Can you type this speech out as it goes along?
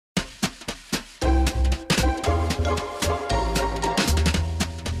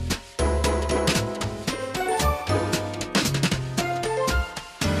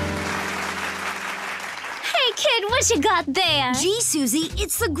you got there? Gee, Susie,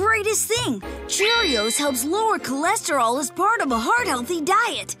 it's the greatest thing. Cheerios helps lower cholesterol as part of a heart-healthy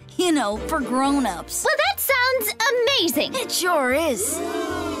diet. You know, for grown-ups. Well, that sounds amazing. It sure is.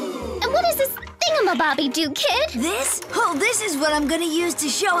 And what does this thingamabobby do, kid? This? Oh, this is what I'm gonna use to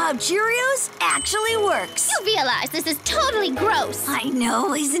show how Cheerios actually works. You realize this is totally gross. I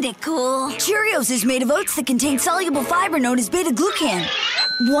know, isn't it cool? Cheerios is made of oats that contain soluble fiber known as beta-glucan.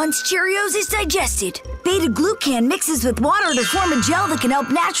 Once Cheerios is digested, beta-glucan mixes with water to form a gel that can help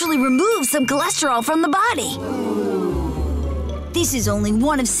naturally remove some cholesterol from the body. This is only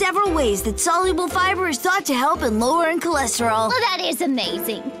one of several ways that soluble fiber is thought to help in lowering cholesterol. Well, that is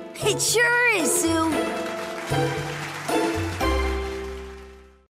amazing. It sure is, Sue.